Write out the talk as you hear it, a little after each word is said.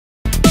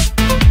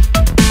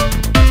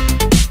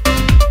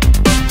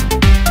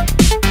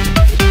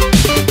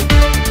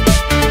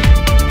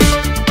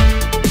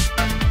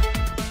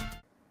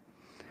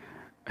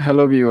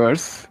Hello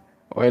viewers,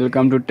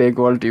 welcome to take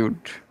world টিউট।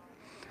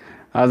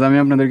 আজ আমি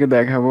আপনাদেরকে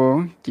দেখাবো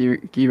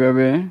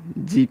কিভাবে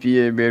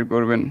জিপিএ বের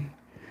করবেন।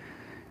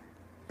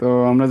 তো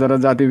আমরা যারা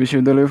জাতীয়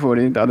বিশ্ববিদ্যালয়ে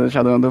পড়ি তাদের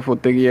সাধারণত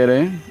প্রত্যেক ইয়ারে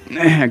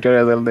একটা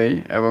রেজাল্ট দেয়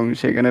এবং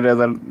সেখানে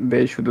রেজাল্ট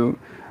দেয় শুধু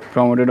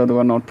প্রমোটেড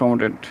অথবা নট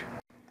প্রমোটেড।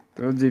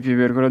 তো জিপি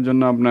বের করার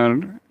জন্য আপনার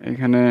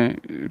এখানে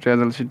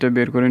রেজাল্ট শিটটা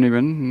বের করে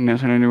নেবেন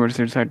ন্যাশনাল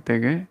ইউনিভার্সিটির সাইট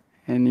থেকে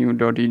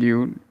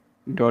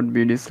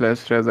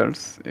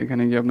nu.edu.bd/results।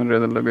 এখানে গিয়ে আপনার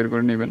রেজাল্টটা বের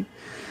করে নেবেন।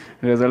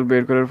 রেজাল্ট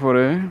বের করার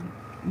পরে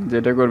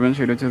যেটা করবেন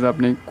সেটা হচ্ছে যে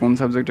আপনি কোন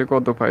সাবজেক্টে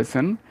কত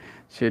পাইছেন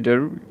সেটার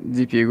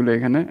জিপিএগুলো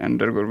এখানে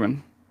এন্টার করবেন।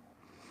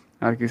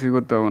 আর কিছুই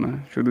করতে হবে না,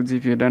 শুধু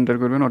জিপিএটা এন্টার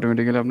করবেন,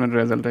 অটোমেটিক্যালি আপনার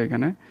রেজাল্টটা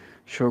এখানে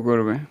শো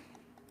করবে।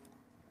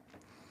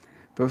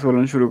 তো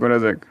চলুন শুরু করা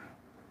যাক।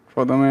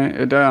 প্রথমে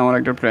এটা আমার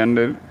একটা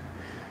ফ্রেন্ডের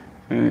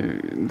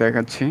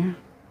দেখাচ্ছি।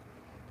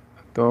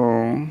 তো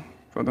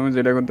প্রথমে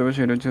যেটা করতে হবে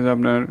সেটা হচ্ছে যে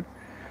আপনার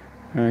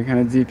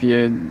এখানে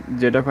জিপিএ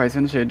যেটা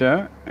পাইছেন সেটা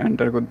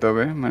এন্টার করতে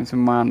হবে, মানে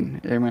মান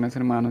এ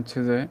মাইনাসের মান হচ্ছে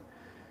যে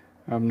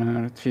আপনার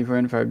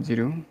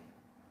 3.50।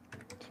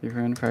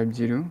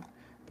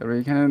 তারপরে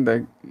এখানে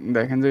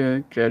দেখেন যে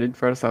ক্রেডিট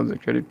পার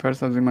সাবজেক্ট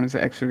মানে হচ্ছে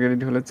 100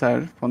 ক্রেডিট হলে 4,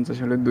 50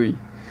 হলে 2।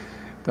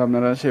 তো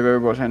আপনারা সেভাবে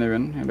বসায়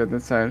নেবেন। এটাতে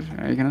 4,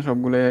 এখানে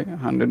সবগুলো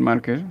 100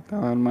 মার্কের,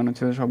 তার মানে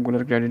হচ্ছে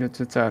সবগুলোর ক্রেডিট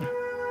হচ্ছে 4।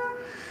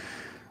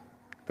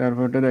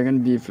 তারপরটা দেখেন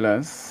বি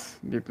প্লাস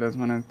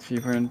মানে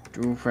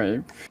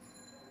 3.25।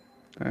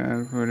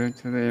 তারপরে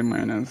হচ্ছে এ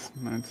মাইনাস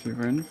মানে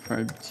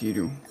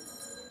 3.50।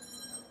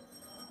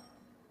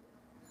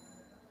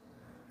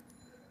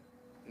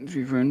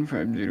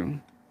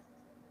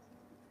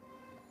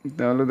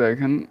 তাহলে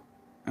দেখেন,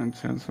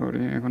 আচ্ছা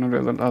সরি, এখনো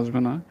রেজাল্ট আসবে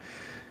না,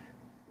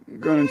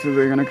 কারণ হচ্ছে যে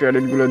এখানে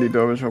ক্রেডিটগুলো দিতে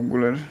হবে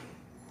সবগুলোর।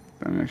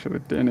 তো আমি একসাথে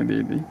টেনে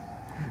দিয়ে দিই,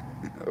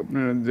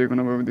 আপনারা যে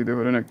কোনোভাবে দিতে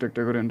পারেন, একটা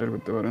একটা করে এন্টার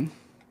করতে পারেন।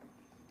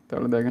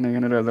 তাহলে দেখেন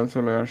এখানে রেজাল্ট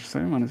চলে আসছে,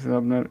 মানে হচ্ছে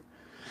আপনার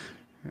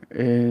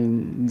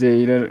যে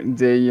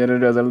ইয়ারের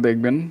রেজাল্ট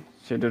দেখবেন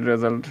সেটার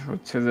রেজাল্ট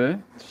হচ্ছে যে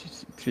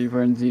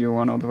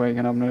 3.01, অথবা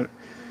এখানে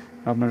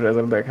আপনার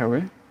রেজাল্ট দেখাবে।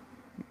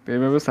 তো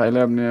এইভাবে চাইলে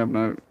আপনি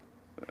আপনার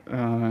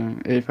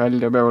এই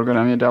ফাইলটা ব্যবহার করে,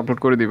 আমি এটা আপলোড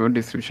করে দিব,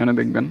 ডিসক্রিপশানে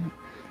দেখবেন,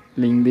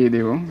 লিঙ্ক দিয়ে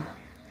দেব।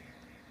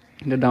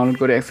 এটা ডাউনলোড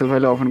করে এক্সেল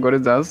ফাইলে ওপেন করে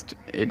জাস্ট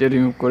এটা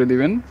রিমুভ করে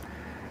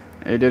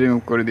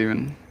দিবেন।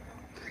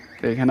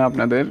 তো এখানে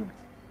আপনাদের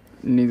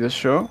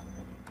নিজস্ব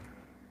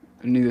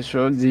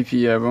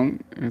জিপিএ এবং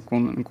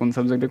কোন কোন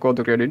সাবজেক্টে কত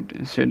ক্রেডিট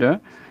সেটা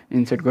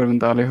ইনসার্ট করবেন,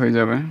 তাহলে হয়ে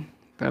যাবে।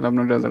 তাহলে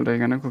আপনার রেজাল্টটা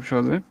এখানে খুব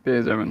সহজে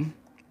পেয়ে যাবেন।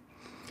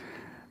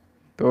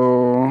 তো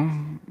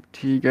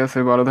ঠিক আছে,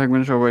 ভালো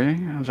থাকবেন সবাই,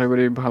 আশা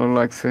করি ভালো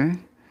লাগছে।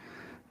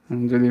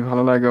 যদি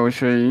ভালো লাগে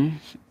অবশ্যই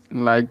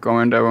লাইক,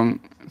 কমেন্ট এবং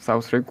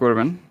সাবস্ক্রাইব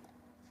করবেন।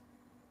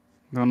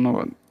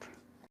 ধন্যবাদ।